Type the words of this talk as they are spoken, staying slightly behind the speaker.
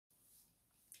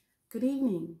Good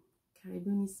evening,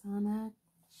 Karibuni Sana,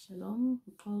 Shalom,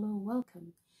 Ukolo,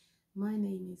 welcome. My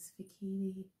name is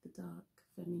Fikiri, the Dark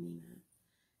Feminina,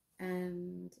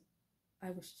 and I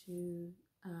wish to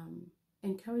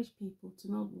encourage people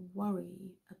to not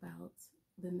worry about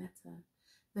the Netr.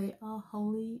 They are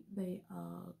holy, they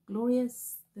are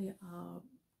glorious, they are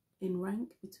in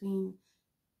rank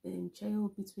in jail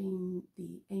between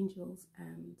the angels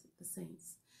and the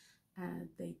saints, and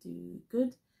they do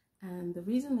good. And the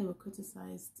reason they were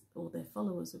criticized, or their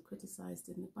followers were criticized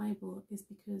in the Bible, is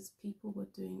because people were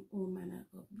doing all manner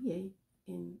of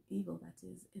in evil, that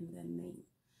is, in their name,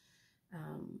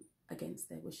 against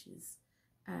their wishes.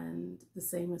 And the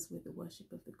same as with the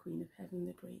worship of the Queen of Heaven,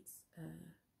 the great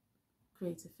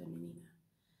Creator Feminina.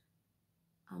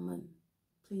 Amen.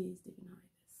 Please deny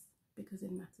this, because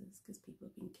it matters, because people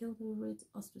have been killed over it,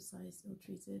 ostracized,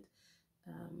 ill-treated.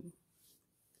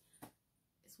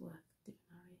 It's worth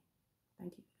denying.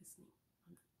 Thank you.